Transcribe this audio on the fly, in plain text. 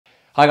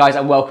Hi guys,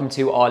 and welcome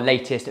to our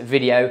latest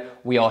video.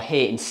 We are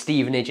here in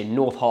Stevenage in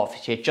North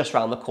Hertfordshire, just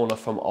around the corner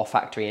from our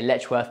factory in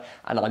Letchworth,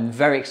 and I'm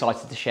very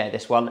excited to share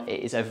this one. It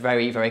is a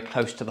very, very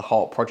close to the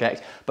heart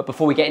project. But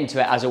before we get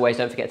into it, as always,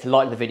 don't forget to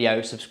like the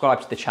video,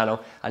 subscribe to the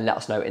channel, and let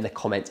us know in the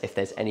comments if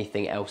there's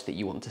anything else that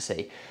you want to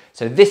see.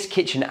 So this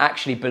kitchen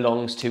actually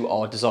belongs to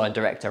our design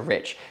director,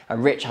 Rich,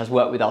 and Rich has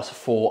worked with us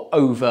for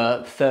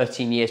over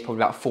 13 years,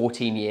 probably about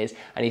 14 years,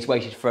 and he's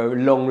waited for a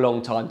long,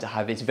 long time to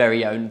have his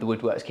very own The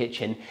Woodworks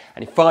kitchen,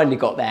 and he finally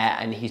got there,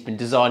 and he's been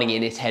designing it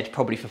in his head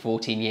probably for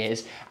 14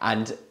 years,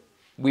 and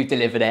we've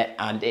delivered it,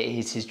 and it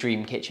is his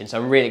dream kitchen. So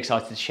I'm really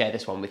excited to share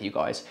this one with you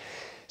guys.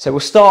 So we'll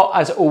start,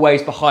 as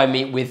always, behind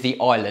me with the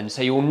island.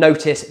 So you'll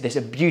notice there's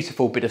a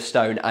beautiful bit of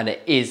stone, and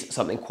it is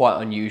something quite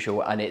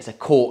unusual, and it's a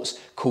quartz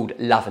called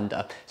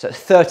lavender. So it's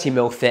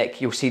 30mm thick.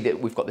 You'll see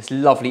that we've got this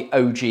lovely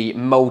OG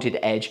moulded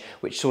edge,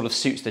 which sort of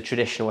suits the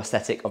traditional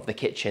aesthetic of the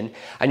kitchen.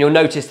 And you'll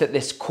notice that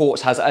this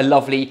quartz has a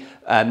lovely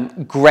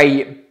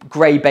grey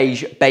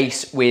beige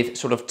base with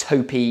sort of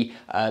taupey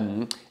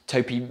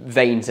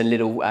veins and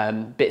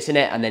little bits in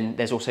it, and then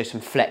there's also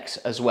some flecks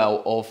as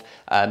well of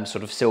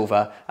sort of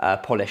silver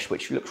polish,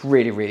 which looks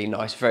really, really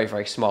nice, very,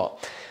 very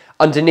smart.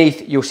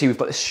 Underneath, you'll see we've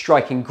got this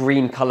striking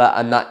green colour,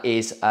 and that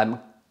is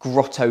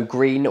grotto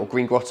green, or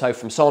green grotto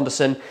from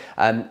Sanderson,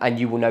 and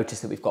you will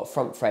notice that we've got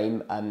front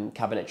frame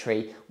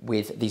cabinetry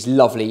with these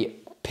lovely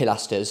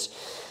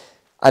pilasters.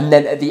 And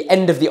then at the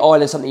end of the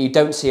island, something you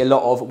don't see a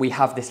lot of, we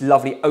have this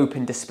lovely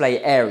open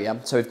display area.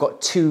 So we've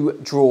got two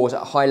drawers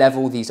at high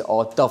level. These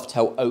are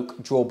dovetail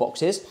oak drawer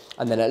boxes.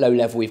 And then at low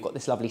level, we've got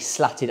this lovely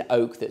slatted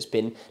oak that's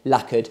been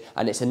lacquered,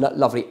 and it's a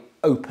lovely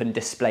open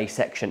display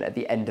section at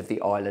the end of the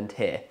island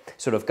here,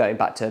 sort of going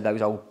back to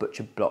those old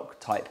butcher block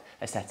type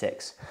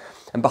aesthetics.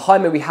 And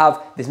behind me, we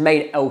have this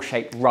main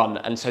L-shaped run.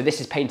 And so this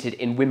is painted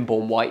in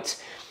Wimborne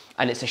white,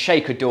 and it's a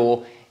shaker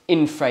door.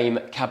 In-frame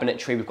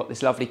cabinetry, we've got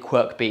this lovely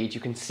quirk bead.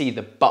 You can see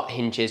the butt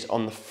hinges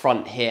on the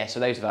front here,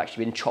 so those have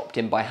actually been chopped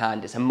in by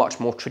hand. It's a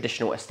much more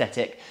traditional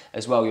aesthetic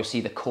as well. You'll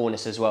see the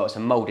cornice as well, it's a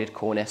moulded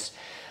cornice.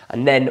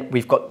 And then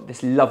we've got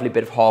this lovely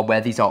bit of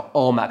hardware. These are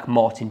Armac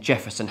Martin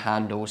Jefferson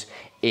handles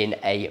in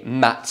a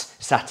matte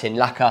satin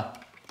lacquer.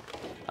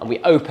 And we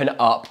open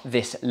up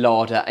this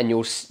larder, and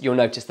you'll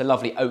notice the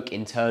lovely oak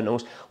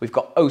internals. We've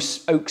got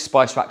oak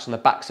spice racks on the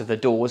backs of the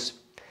doors.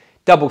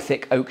 Double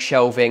thick oak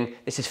shelving.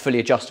 This is fully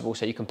adjustable,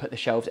 so you can put the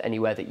shelves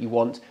anywhere that you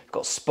want. We've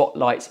got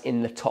spotlights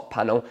in the top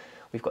panel.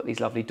 We've got these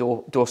lovely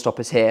door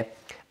stoppers here.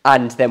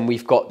 And then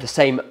we've got the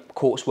same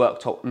quartz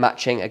worktop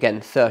matching,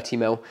 again,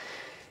 30mm.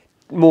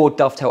 More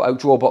dovetail oak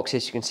drawer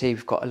boxes. You can see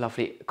we've got a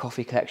lovely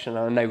coffee collection.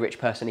 I know Rich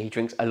personally, he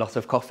drinks a lot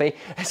of coffee.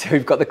 So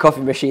we've got the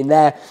coffee machine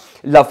there.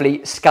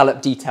 Lovely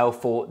scallop detail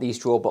for these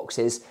drawer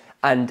boxes.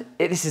 And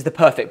this is the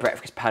perfect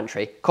breakfast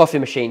pantry. Coffee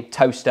machine,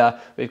 toaster,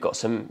 we've got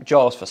some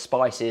jars for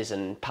spices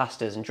and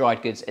pastas and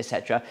dried goods,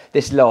 etc.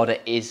 This larder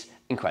is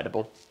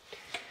incredible.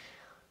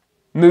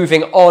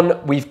 Moving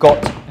on, we've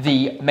got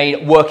the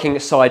main working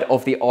side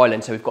of the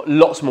island. So we've got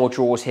lots more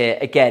drawers here.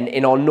 Again,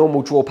 in our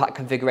normal drawer pack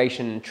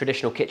configuration,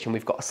 traditional kitchen,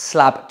 we've got a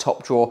slab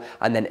top drawer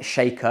and then a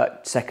shaker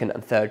second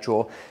and third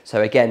drawer.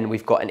 So again,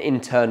 we've got an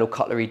internal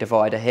cutlery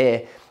divider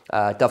here,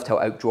 dovetail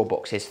oak drawer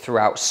boxes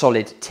throughout,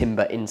 solid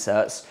timber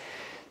inserts.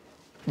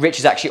 Rich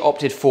has actually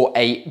opted for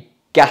a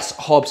gas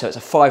hob, so it's a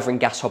 5-ring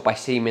gas hob by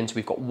Siemens.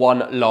 We've got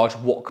one large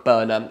wok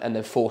burner and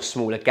then 4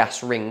 smaller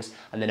gas rings.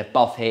 And then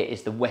above here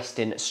is the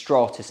Westin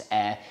Stratus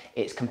Air.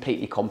 It's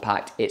completely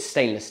compact. It's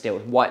stainless steel,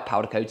 white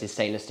powder coated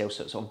stainless steel,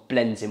 so it sort of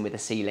blends in with the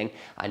ceiling,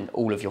 and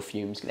all of your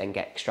fumes then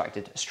get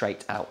extracted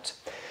straight out.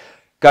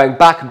 Going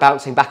back and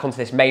bouncing back onto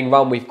this main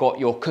run, we've got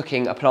your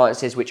cooking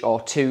appliances, which are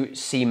 2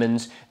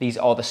 Siemens. These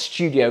are the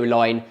Studio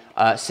line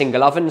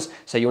single ovens.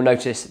 So you'll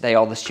notice they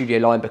are the Studio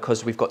line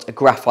because we've got a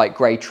graphite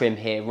grey trim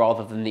here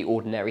rather than the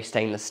ordinary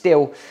stainless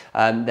steel.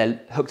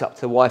 They're hooked up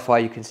to the Wi-Fi.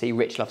 You can see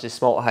Rich loves his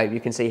smart home. You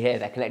can see here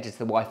they're connected to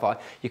the Wi-Fi.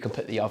 You can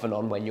put the oven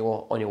on when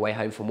you're on your way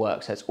home from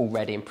work. So it's all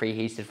ready and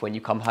preheated when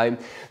you come home.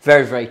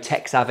 Very, very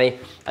tech savvy.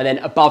 And then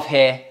above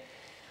here,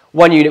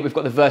 one unit, we've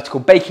got the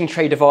vertical baking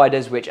tray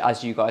dividers, which,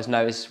 as you guys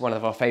know, is one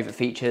of our favourite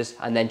features,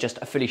 and then just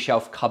a fully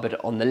shelved cupboard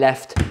on the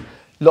left.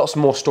 Lots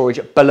more storage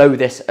below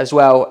this as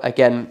well,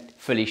 again,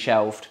 fully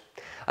shelved.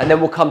 And then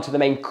we'll come to the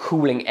main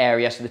cooling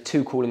area, so the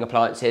 2 cooling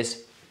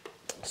appliances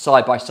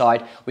side by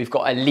side. We've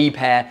got a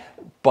Liebherr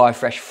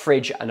Biofresh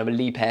fridge and a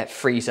Liebherr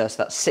freezer,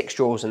 so that's 6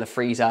 drawers in the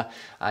freezer,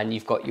 and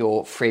you've got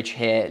your fridge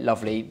here,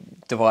 lovely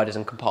dividers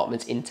and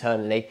compartments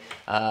internally.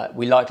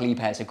 We like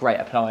Liebherr, it's a great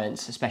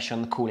appliance, especially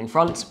on the cooling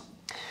front.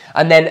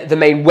 And then the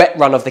main wet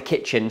run of the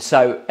kitchen.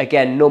 So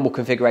again, normal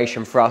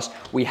configuration for us.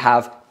 We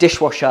have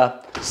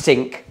dishwasher,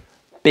 sink,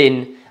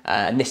 bin,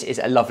 and this is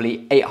a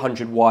lovely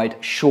 800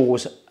 wide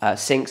Shaw's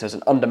sink. So it's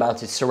an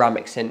undermounted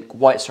ceramic sink,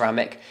 white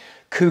ceramic.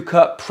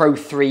 Kuka Pro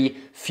 3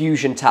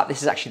 Fusion tap.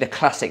 This is actually the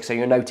classic, so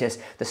you'll notice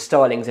the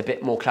styling's a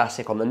bit more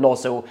classic on the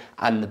nozzle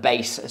and the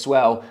base as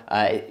well.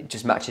 It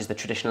just matches the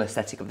traditional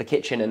aesthetic of the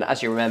kitchen, and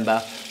as you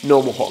remember,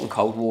 normal hot and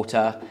cold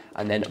water,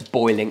 and then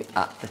boiling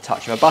at the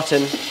touch of a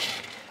button.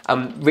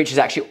 Rich has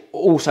actually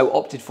also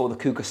opted for the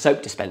Cougar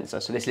soap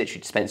dispenser. So this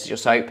literally dispenses your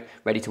soap,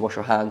 ready to wash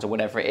your hands or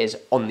whatever it is,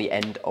 on the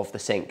end of the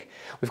sink.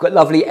 We've got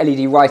lovely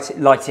LED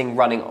lighting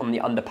running on the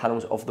under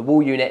panels of the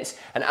wall units.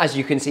 And as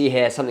you can see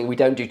here, something we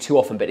don't do too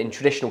often, but in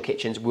traditional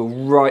kitchens, we'll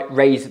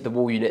raise the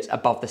wall units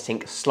above the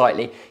sink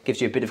slightly,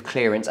 gives you a bit of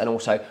clearance and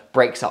also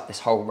breaks up this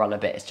whole run a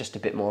bit. It's just a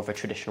bit more of a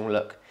traditional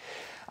look.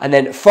 And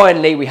then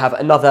finally, we have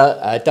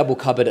another double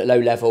cupboard at low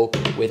level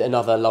with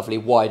another lovely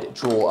wide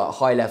drawer at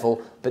high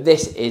level. But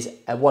this is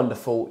a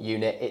wonderful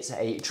unit. It's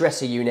a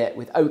dresser unit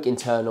with oak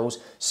internals,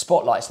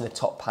 spotlights in the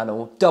top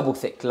panel, double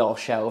thick glass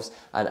shelves.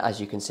 And as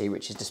you can see,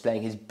 Rich is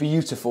displaying his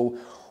beautiful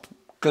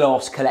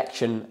glass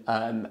collection,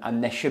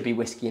 and there should be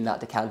whiskey in that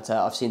decanter.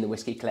 I've seen the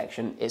whiskey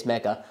collection, it's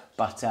mega,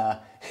 but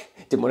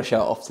didn't want to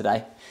show it off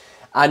today.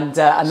 And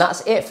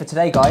that's it for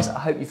today, guys.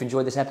 I hope you've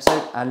enjoyed this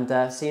episode,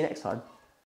 and see you next time.